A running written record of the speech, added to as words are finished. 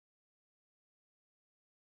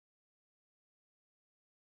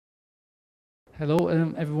Hello,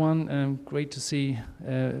 everyone. Great to see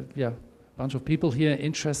a bunch of people here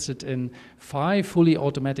interested in FAI, fully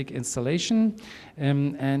automatic installation.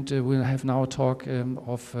 And we'll have now a talk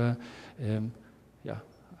of, I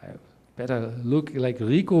better look like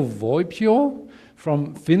Riku Voipio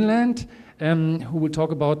from Finland, who will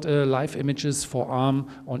talk about live images for ARM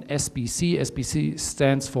on SBC. SBC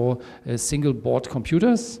stands for single board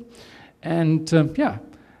computers. And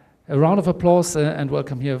a round of applause and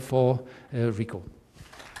welcome here for Riku.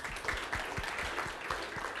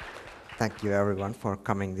 Thank you everyone for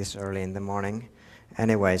coming this early in the morning.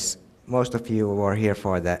 Anyways, most of you were here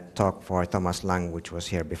for the talk for Thomas Lang, which was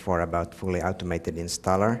here before about fully automated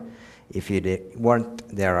installer. If you weren't,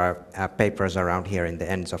 there are papers around here in the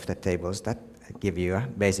ends of the tables that give you a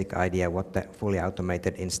basic idea what the fully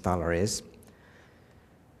automated installer is.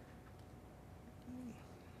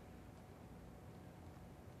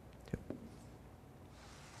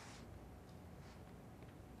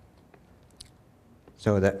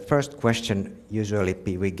 So the first question usually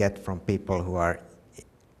we get from people who are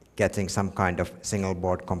getting some kind of single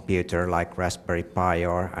board computer like Raspberry Pi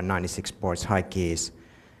or a 96 ports Hikey is,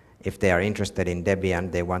 if they are interested in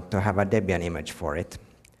Debian, they want to have a Debian image for it.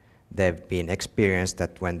 They've been experienced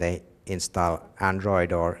that when they install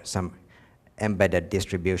Android or some embedded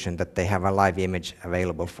distribution that they have a live image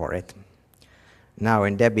available for it. Now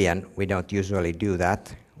in Debian, we don't usually do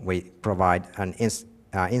that. We provide an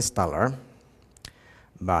installer.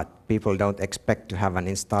 But people don't expect to have an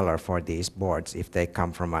installer for these boards if they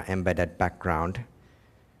come from an embedded background.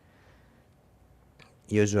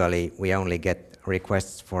 Usually, we only get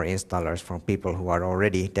requests for installers from people who are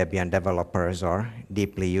already Debian developers or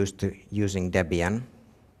deeply used to using Debian.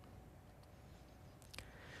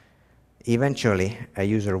 Eventually, a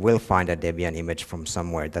user will find a Debian image from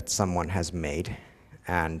somewhere that someone has made,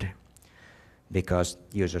 and because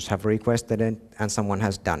users have requested it and someone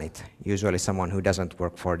has done it. Usually someone who doesn't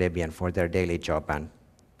work for Debian for their daily job, and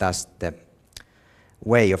thus the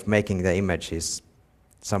way of making the image is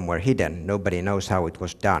somewhere hidden. Nobody knows how it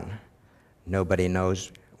was done. Nobody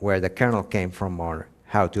knows where the kernel came from or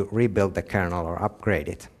how to rebuild the kernel or upgrade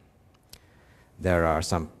it. There are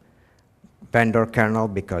some vendor kernel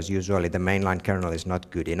because usually the mainline kernel is not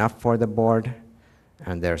good enough for the board,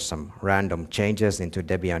 and there's some random changes into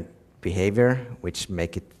Debian behavior, which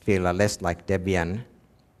make it feel less like Debian.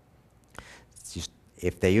 It's just,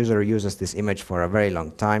 if the user uses this image for a very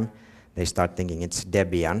long time, they start thinking it's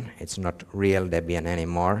Debian. It's not real Debian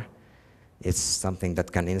anymore. It's something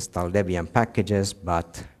that can install Debian packages,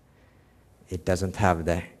 but it doesn't have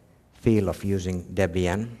the feel of using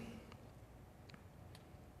Debian.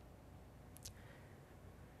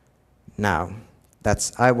 Now,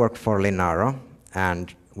 I work for Linaro,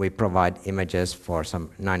 and we provide images for some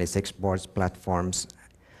 96 boards platforms,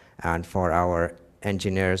 and for our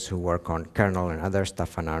engineers who work on kernel and other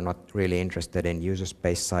stuff and are not really interested in user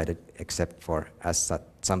space side except for as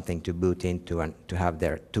something to boot into and to have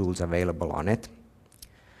their tools available on it.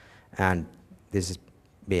 And this has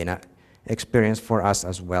been an experience for us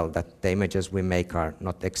as well, that the images we make are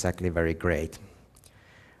not exactly very great.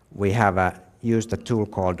 We have used a tool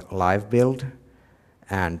called LiveBuild,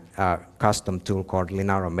 and a custom tool called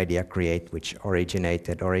Linaro Media Create, which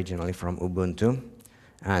originated originally from Ubuntu.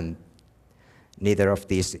 And neither of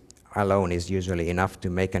these alone is usually enough to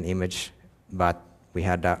make an image, but we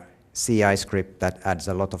had a CI script that adds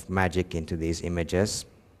a lot of magic into these images.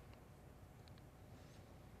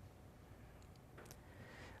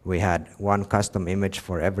 We had one custom image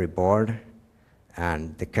for every board,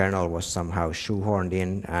 and the kernel was somehow shoehorned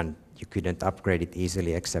in, and you couldn't upgrade it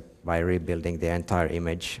easily except by rebuilding the entire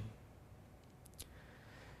image.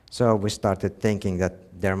 So we started thinking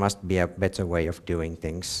that there must be a better way of doing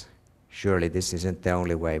things. Surely this isn't the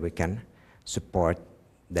only way we can support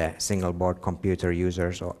the single board computer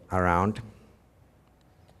users around.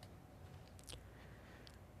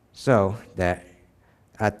 So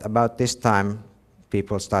at about this time,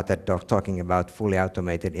 people started talking about fully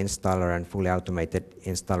automated installer and fully automated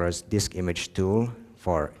installer's disk image tool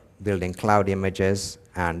for building cloud images,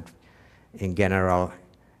 and in general,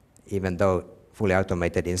 even though fully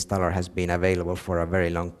automated installer has been available for a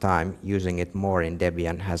very long time, using it more in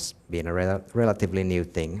Debian has been a relatively new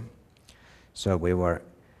thing. So we were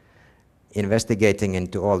investigating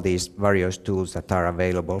into all these various tools that are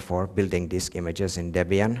available for building disk images in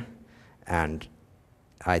Debian, and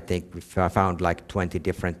I think we found like 20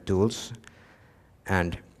 different tools,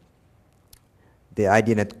 and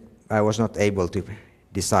I was not able to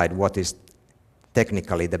decide what is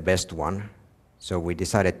technically the best one. So we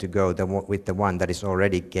decided to go with the one that is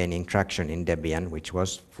already gaining traction in Debian, which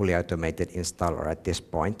was fully automated installer at this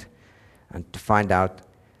point. and to find out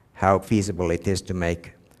how feasible it is to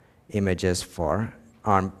make images for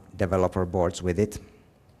ARM developer boards with it.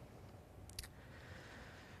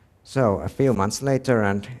 So a few months later,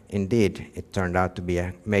 and indeed it turned out to be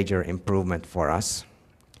a major improvement for us.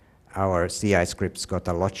 Our CI scripts got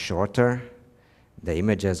a lot shorter, the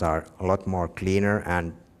images are a lot more cleaner,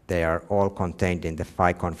 and they are all contained in the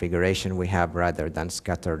FAI configuration we have rather than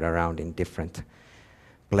scattered around in different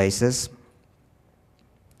places.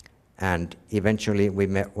 And eventually we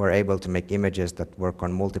were able to make images that work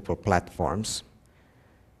on multiple platforms.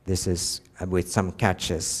 This is with some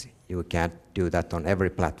catches. You can't do that on every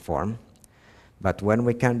platform. But when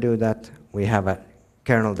we can do that, we have a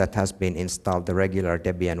kernel that has been installed the regular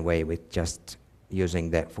Debian way with just using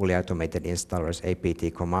the fully automated installer's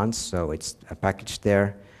apt commands. So it's a package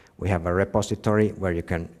there. We have a repository where you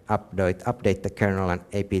can update the kernel, and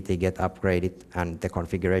apt get upgraded, and the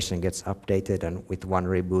configuration gets updated, and with one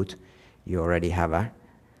reboot, you already have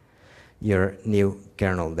your new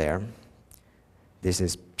kernel there. This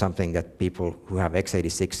is something that people who have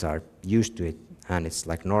x86 are used to it, and it's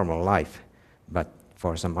like normal life. But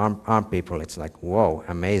for some ARM people, it's like, whoa,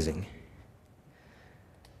 amazing.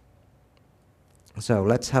 So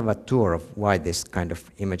let's have a tour of why this kind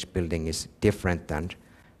of image building is different and,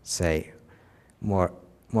 say, more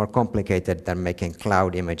complicated than making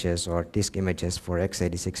cloud images or disk images for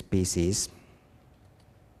x86 PCs.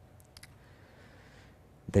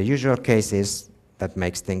 The usual case that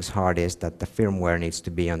makes things hard is that the firmware needs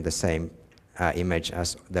to be on the same image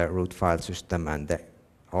as the root file system and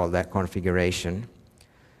all the configuration.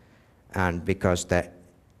 And because the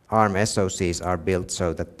ARM SoCs are built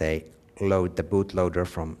so that they load the bootloader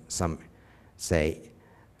from some, say,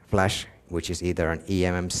 flash, which is either an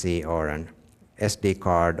eMMC or an SD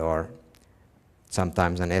card or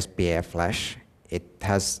sometimes an SPA flash, it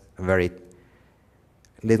has very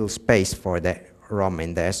little space for the ROM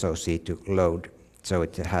in the SoC to load. So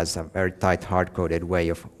it has a very tight hard-coded way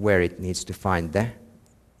of where it needs to find the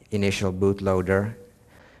initial bootloader,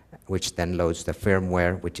 which then loads the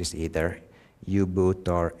firmware, which is either U-boot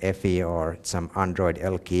or FE or some Android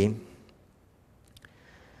L key.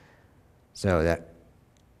 So that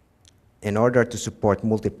in order to support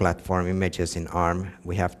multi-platform images in ARM,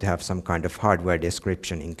 we have to have some kind of hardware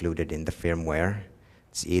description included in the firmware.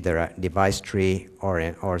 It's either a device tree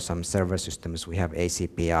or some server systems we have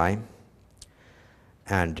ACPI.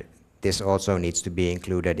 And this also needs to be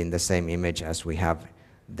included in the same image as we have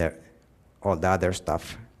all the other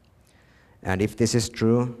stuff. And if this is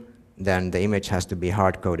true, then the image has to be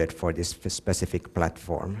hard-coded for this specific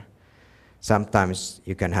platform. Sometimes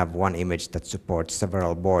you can have one image that supports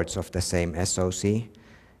several boards of the same SoC.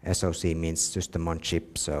 SoC means system on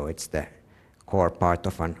chip, so it's the core part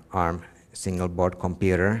of an ARM single board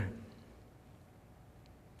computer.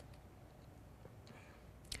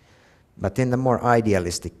 But in the more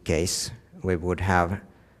idealistic case, we would have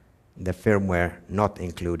the firmware not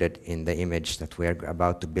included in the image that we are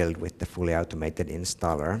about to build with the fully automated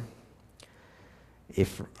installer.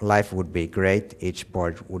 If life would be great, each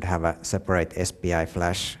board would have a separate SPI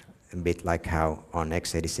flash, a bit like how on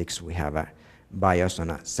x86 we have a BIOS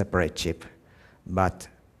on a separate chip. But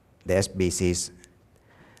the SBCs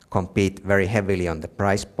compete very heavily on the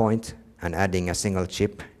price point, and adding a single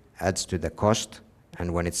chip adds to the cost.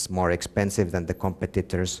 And when it's more expensive than the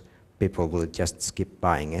competitors, people will just skip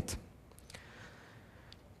buying it.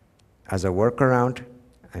 As a workaround,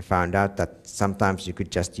 I found out that sometimes you could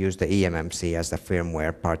just use the eMMC as a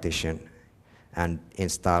firmware partition and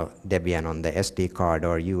install Debian on the SD card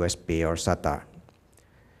or USB or SATA.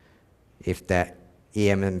 If the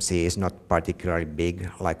eMMC is not particularly big,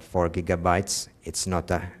 like 4 gigabytes, it's not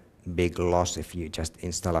a big loss if you just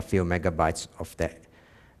install a few megabytes of the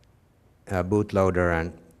bootloader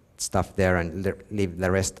and stuff there and leave the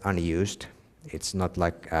rest unused. It's not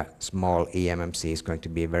like a small eMMC is going to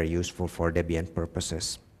be very useful for Debian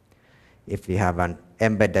purposes. If you have an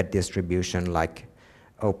embedded distribution like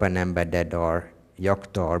OpenEmbedded or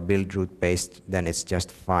Yocto or Buildroot based, then it's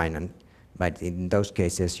just fine. But in those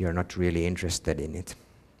cases, you're not really interested in it.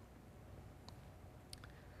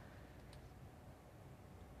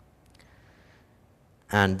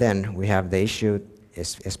 And then we have the issue,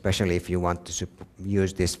 especially if you want to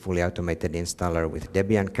use this fully automated installer with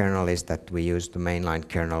Debian kernel, is that we use the mainline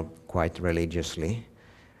kernel quite religiously.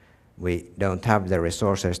 We don't have the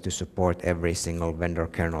resources to support every single vendor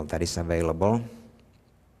kernel that is available.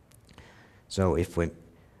 So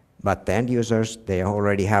but the end users, they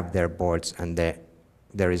already have their boards and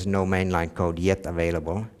there is no mainline code yet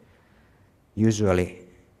available. Usually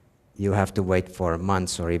you have to wait for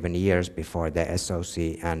months or even years before the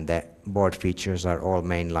SoC and the board features are all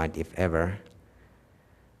mainlined, if ever.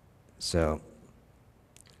 So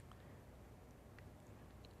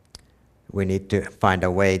we need to find a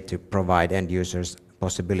way to provide end users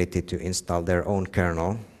possibility to install their own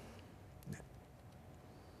kernel.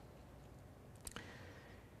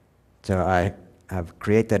 So I have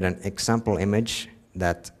created an example image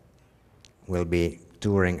that will be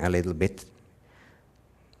touring a little bit.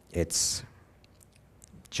 It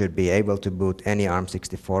should be able to boot any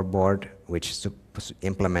ARM64 board which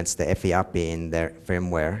implements the FAI API in their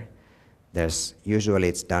firmware. Usually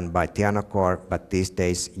it's done by Tiano Core, but these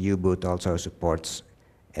days U-boot also supports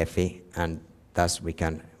FAI, and thus we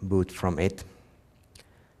can boot from it.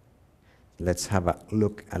 Let's have a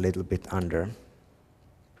look a little bit under.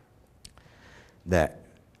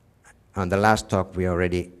 On the last talk, we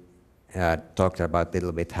already talked about a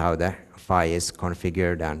little bit how the FAI is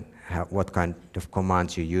configured and what kind of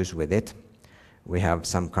commands you use with it. We have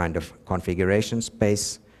some kind of configuration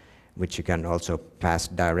space, which you can also pass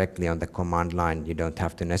directly on the command line. You don't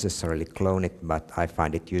have to necessarily clone it, but I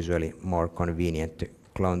find it usually more convenient to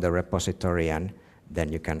clone the repository, and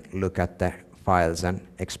then you can look at the files and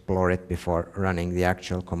explore it before running the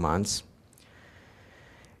actual commands.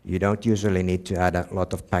 You don't usually need to add a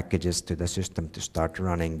lot of packages to the system to start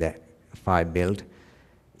running the FAI build.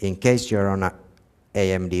 In case you're on a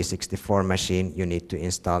AMD 64 machine, you need to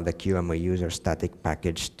install the QEMU user static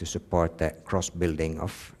package to support the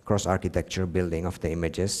cross-architecture building of the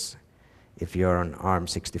images. If you're on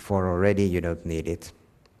ARM64 already, you don't need it.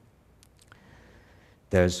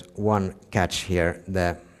 There's one catch here.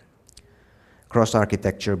 The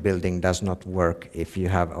cross-architecture building does not work if you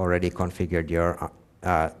have already configured your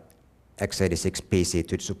x86 PC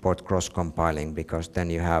to support cross-compiling, because then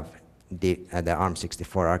you have the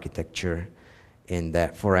ARM64 architecture in the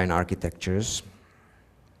foreign architectures.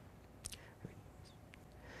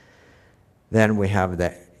 Then we have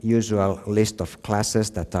the usual list of classes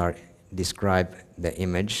that describe the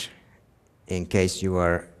image. In case you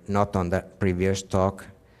are not on the previous talk,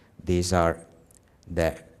 these are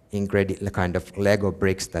the kind of Lego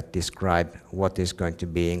bricks that describe what is going to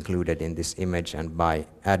be included in this image, and by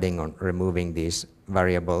adding or removing these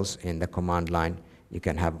variables in the command line, you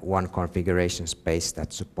can have one configuration space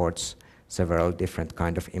that supports several different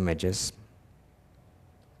kind of images.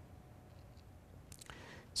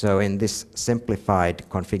 So in this simplified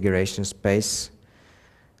configuration space,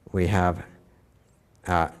 we have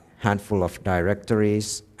a handful of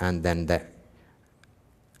directories and then the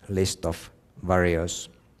list of various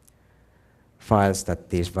files that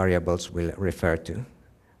these variables will refer to.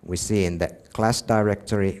 We see in the class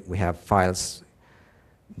directory we have files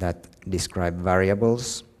that describe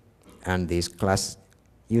variables, and these class,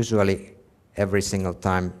 usually every single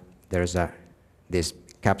time there's this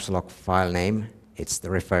caps lock file name, it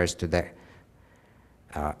refers to the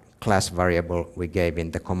class variable we gave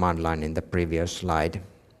in the command line in the previous slide.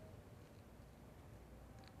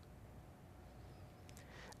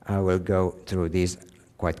 I will go through these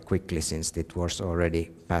quite quickly since it was already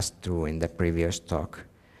passed through in the previous talk.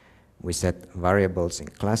 We set variables in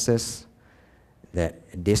classes. The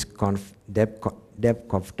DebConf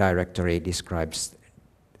directory describes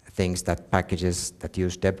things that packages that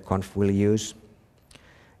use DebConf will use.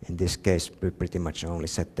 In this case, we pretty much only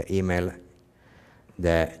set the email.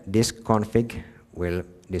 The disk config will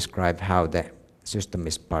describe how the system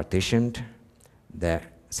is partitioned. The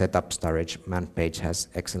setup storage man page has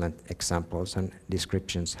excellent examples and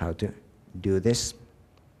descriptions how to do this.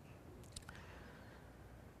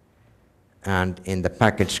 And in the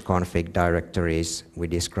package config directories, we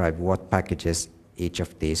describe what packages each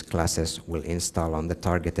of these classes will install on the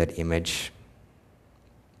targeted image.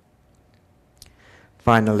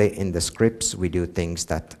 Finally, in the scripts, we do things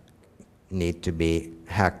that need to be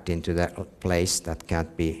hacked into the place that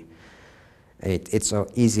can't be. It's so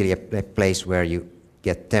easily a place where you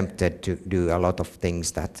get tempted to do a lot of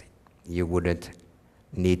things that you wouldn't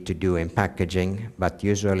need to do in packaging, but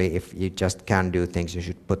usually if you just can do things, you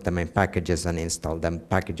should put them in packages and install them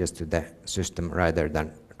packages to the system rather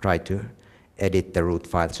than try to edit the root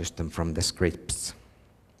file system from the scripts.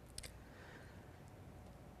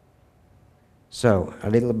 So a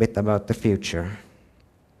little bit about the future.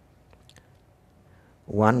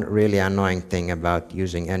 One really annoying thing about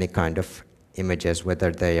using any kind of images,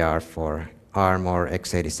 whether they are for ARM or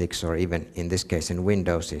x86 or even in this case in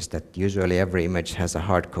Windows, is that usually every image has a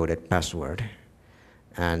hard-coded password.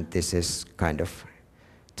 And this is kind of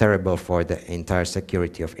terrible for the entire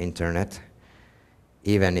security of internet.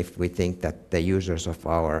 Even if we think that the users of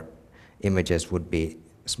our images would be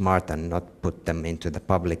smart and not put them into the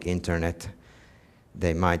public internet,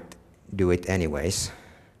 they might do it anyways.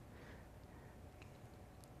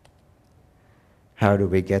 How do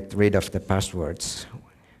we get rid of the passwords?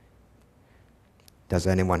 Does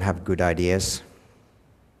anyone have good ideas?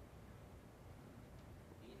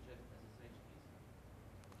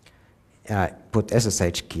 Put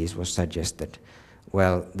SSH keys was suggested.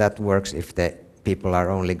 Well, that works if the people are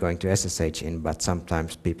only going to SSH in, but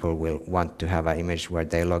sometimes people will want to have an image where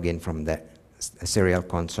they log in from the serial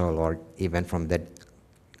console or even from the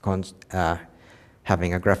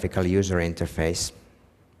having a graphical user interface.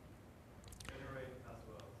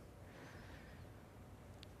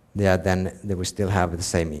 Yeah, then they will still have the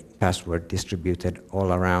same password distributed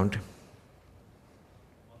all around.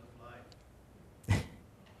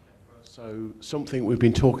 So something we've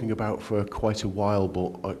been talking about for quite a while,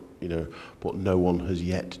 but but no one has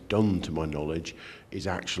yet done, to my knowledge, is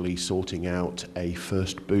actually sorting out a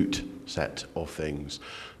first boot set of things.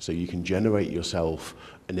 So you can generate yourself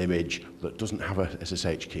an image that doesn't have a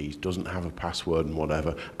SSH keys, doesn't have a password and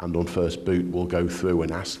whatever, and on first boot will go through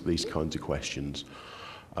and ask these kinds of questions.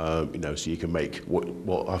 So you can make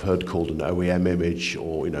what I've heard called an OEM image,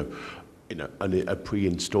 or a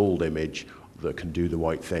pre-installed image that can do the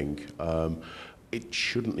right thing. It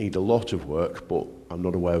shouldn't need a lot of work, but I'm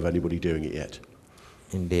not aware of anybody doing it yet.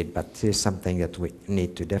 Indeed, but this is something that we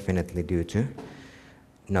need to definitely do to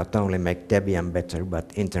not only make Debian better,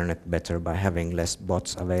 but internet better by having less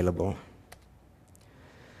bots available.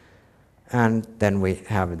 And then we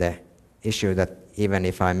have the issue that even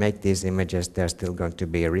if I make these images, they're still going to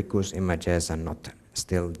be Riku's images and not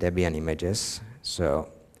still Debian images. So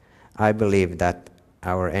I believe that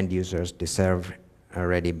our end users deserve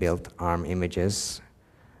already built ARM images,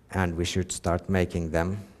 and we should start making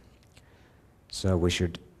them. So we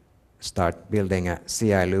should start building a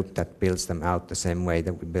CI loop that builds them out the same way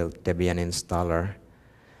that we built Debian installer,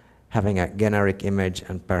 having a generic image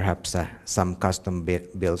and perhaps some custom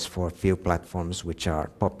builds for a few platforms which are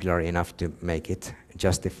popular enough to make it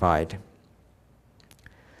justified.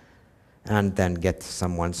 And then get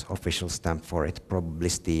someone's official stamp for it, probably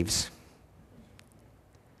Steve's.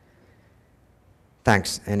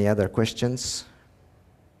 Thanks. Any other questions?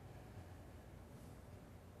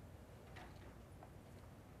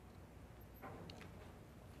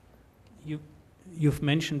 You've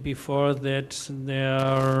mentioned before that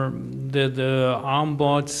the ARM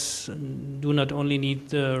boards do not only need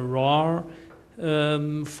the raw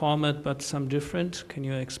format, but some different. Can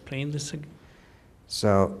you explain this again?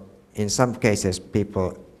 So in some cases,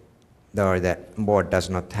 the board does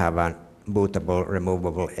not have a bootable,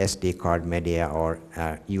 removable SD card media or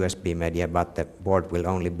USB media, but the board will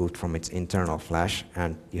only boot from its internal flash,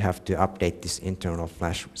 and you have to update this internal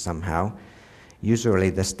flash somehow. Usually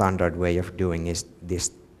the standard way of doing is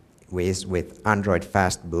with Android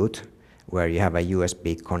Fast Boot, where you have a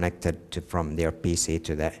USB connected from your PC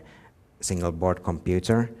to the single board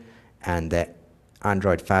computer, and the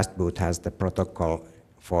Android Fast Boot has the protocol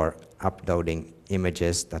for uploading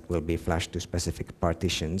images that will be flashed to specific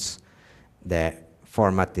partitions. The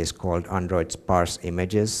format is called Android Sparse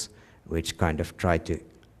Images, which kind of try to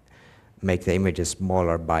make the images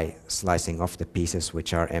smaller by slicing off the pieces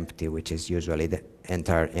which are empty, which is usually the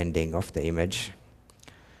entire ending of the image.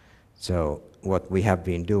 So what we have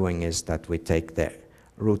been doing is that we take the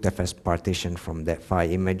rootfs partition from the FAI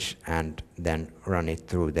image and then run it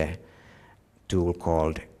through the tool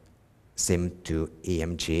called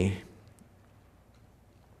sim2emg.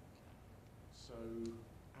 So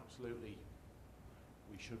absolutely,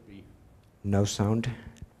 we should be... No sound?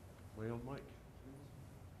 Way on mic?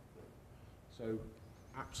 So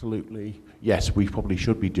absolutely, yes, we probably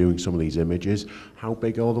should be doing some of these images. How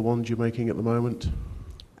big are the ones you're making at the moment?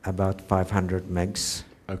 About 500 megs.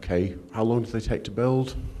 Okay, how long do they take to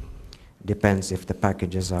build? Depends if the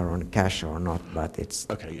packages are on cache or not, but it's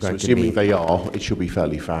okay. going So to be assuming they are, it should be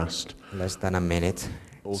fairly fast. Less than a minute.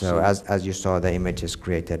 Also, so as you saw, the images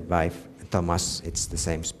created by Thomas, it's the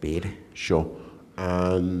same speed. Sure.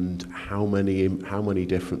 And how many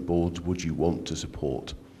different boards would you want to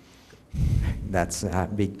support? That's a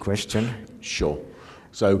big question. Sure.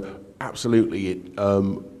 So absolutely,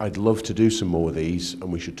 I'd love to do some more of these,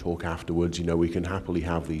 and we should talk afterwards. We can happily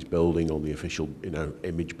have these building on the official,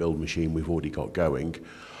 image build machine we've already got going.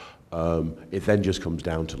 It then just comes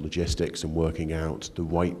down to logistics and working out the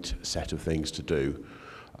right set of things to do.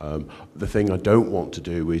 The thing I don't want to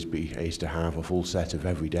do is to have a full set of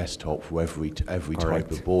every desktop for every type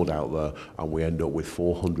of board out there, and we end up with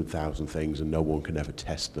 400,000 things and no one can ever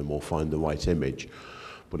test them or find the right image.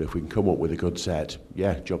 But if we can come up with a good set,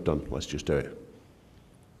 yeah, job done. Let's just do it.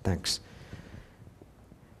 Thanks.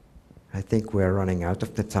 I think we're running out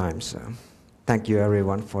of the time, so thank you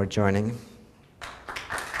everyone for joining.